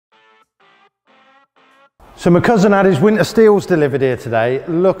So my cousin had his winter steels delivered here today.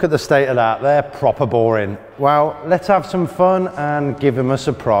 Look at the state of that, they're proper boring. Well, let's have some fun and give him a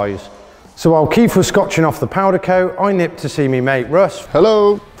surprise. So while Keith was scotching off the powder coat, I nipped to see me mate Russ.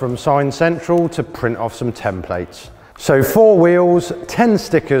 Hello. From Sign Central to print off some templates. So 4 wheels, 10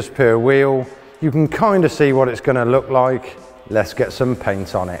 stickers per wheel. You can kind of see what it's going to look like. Let's get some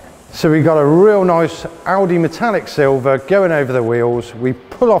paint on it. So we got a real nice Audi metallic silver going over the wheels. We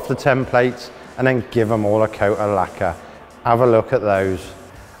pull off the templates and then give them all a coat of lacquer. Have a look at those.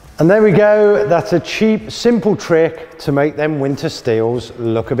 And there we go. That's a cheap, simple trick to make them winter steels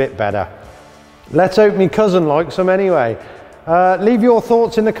look a bit better. Let's hope my cousin likes them anyway. Leave your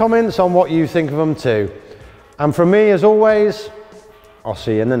thoughts in the comments on what you think of them too. And from me, as always, I'll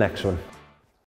see you in the next one.